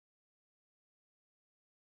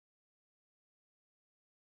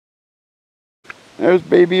There's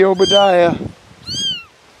baby Obadiah.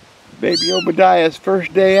 Baby Obadiah's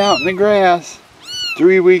first day out in the grass.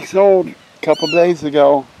 3 weeks old a couple days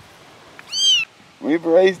ago. We've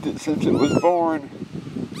raised it since it was born.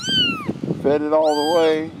 Fed it all the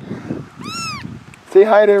way. Say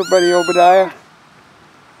hi to everybody, Obadiah.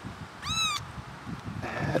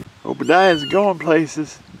 Obadiah's going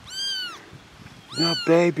places. No,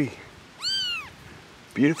 baby.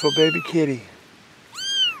 Beautiful baby kitty.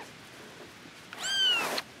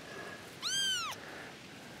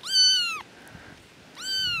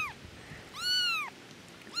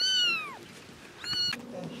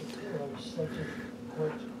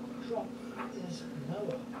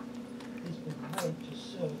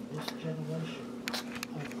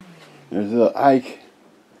 There's a Ike.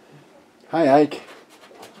 Hi, Ike.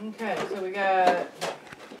 Okay, so we got...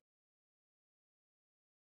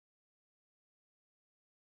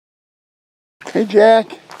 Hey,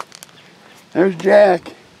 Jack. There's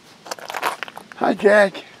Jack. Hi,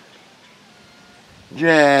 Jack.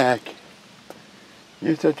 Jack.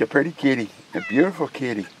 You're such a pretty kitty. A beautiful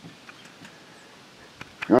kitty.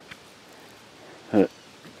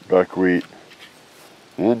 Buckwheat.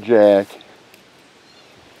 And Jack.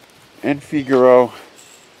 And Figaro.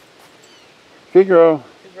 Figaro.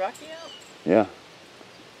 Is Rocky out? Yeah.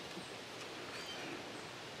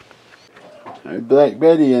 There's Black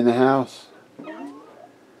Betty in the house.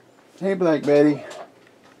 Hey, Black Betty.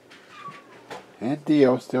 And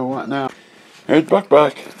Theo still wanting out. There's Buck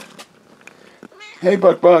Buck. Hey,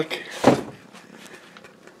 Buck Buck.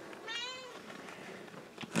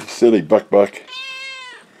 You silly Buck Buck.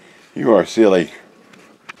 You are silly.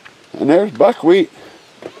 And there's Buckwheat.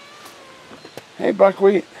 Hey,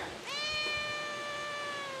 Buckwheat.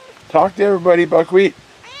 Talk to everybody, Buckwheat.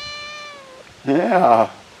 Yeah.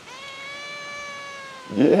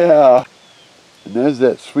 Yeah. And there's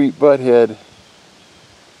that sweet butthead.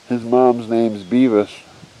 His mom's name's Beavis.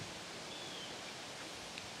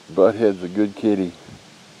 Butthead's a good kitty.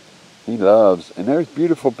 He loves. And there's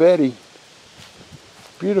beautiful Betty.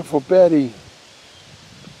 Beautiful Betty.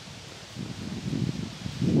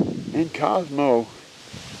 And Cosmo.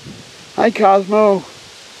 Hi, Cosmo.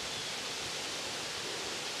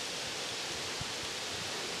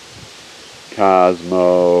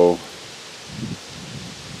 Cosmo.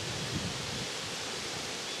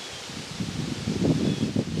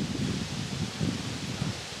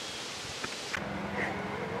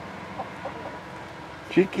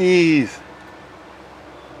 Chickies.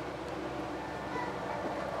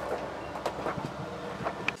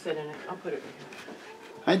 Sit in it. I'll put it right here.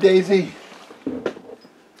 Hi, Daisy.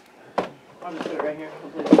 I'll just put it right here. I'll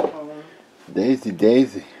put it in the phone. Daisy,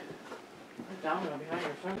 Daisy. Domino behind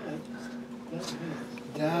your front.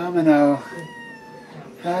 Domino.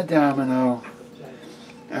 Hi, Domino.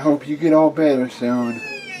 I hope you get all better soon.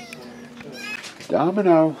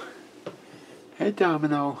 Domino. Hey,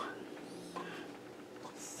 Domino.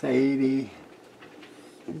 Sadie.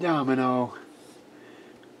 Domino.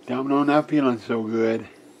 Domino not feeling so good.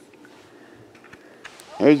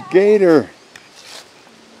 There's Gator.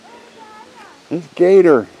 There's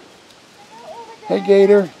Gator. Hey,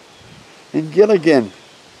 Gator. And Gilligan.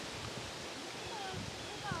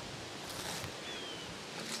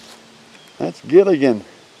 That's Gilligan.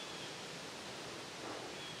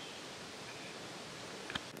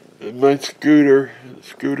 And my Scooter.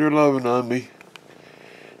 Scooter loving on me.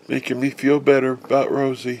 Making me feel better about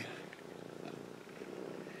Rosie.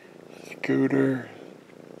 Scooter.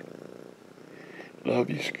 Love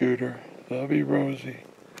you, Scooter. Love you, Rosie.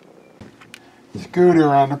 Scooter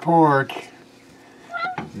on the porch.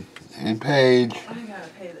 And Paige. I gotta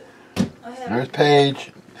pay this. There's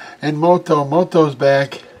Paige. And Moto. Moto's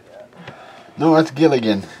back. No, that's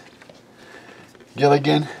Gilligan.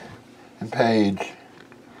 Gilligan and Paige.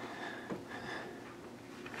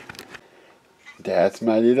 That's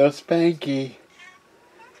my little Spanky.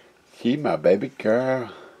 She's my baby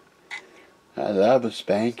girl. I love a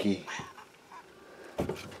Spanky.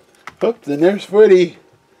 Oops, and there's Footy.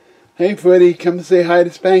 Hey, Footy, come say hi to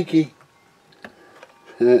Spanky.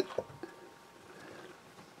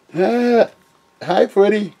 Hi,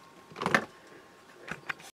 Footy.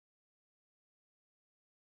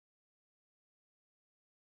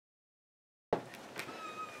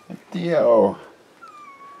 Theo.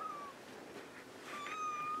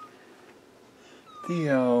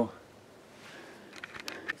 Theo.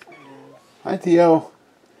 Hi, Theo.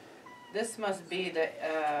 This must be the,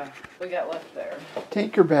 we got left there.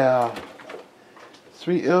 Tinkerbell.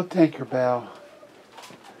 Sweet little Tinkerbell.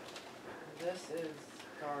 This is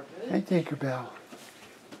garbage. Hey, Tinkerbell.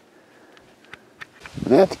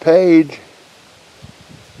 And that's Paige.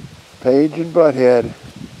 Paige and Butthead.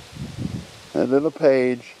 That little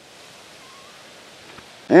Paige.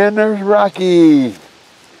 And there's Rocky.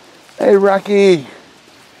 Hey, Rocky.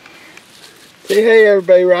 Say hey,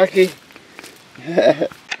 everybody, Rocky.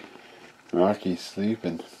 Rocky's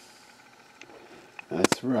sleeping.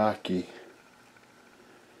 That's Rocky.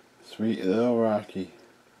 Sweet little Rocky.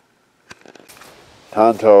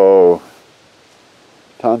 Tonto.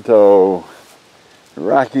 Tonto.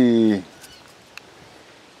 Rocky.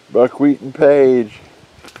 Buckwheat and Paige.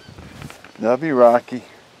 Love you, Rocky.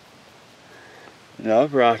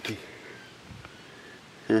 Love Rocky.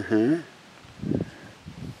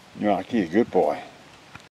 Rocky, a good boy.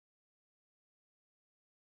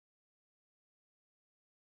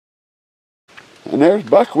 And there's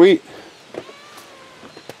Buckwheat.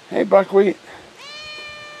 Hey, Buckwheat.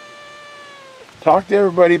 Talk to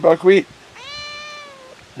everybody, Buckwheat.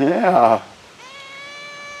 Yeah.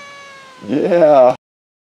 Yeah.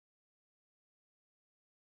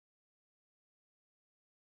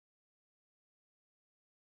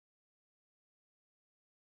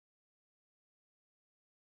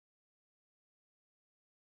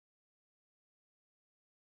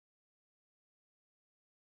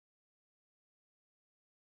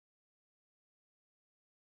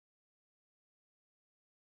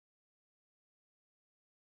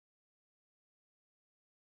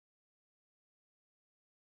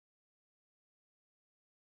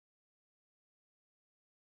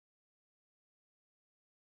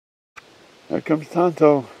 There comes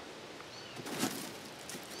Tonto.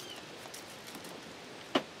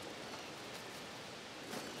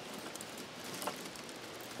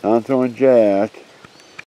 Tonto and Jack.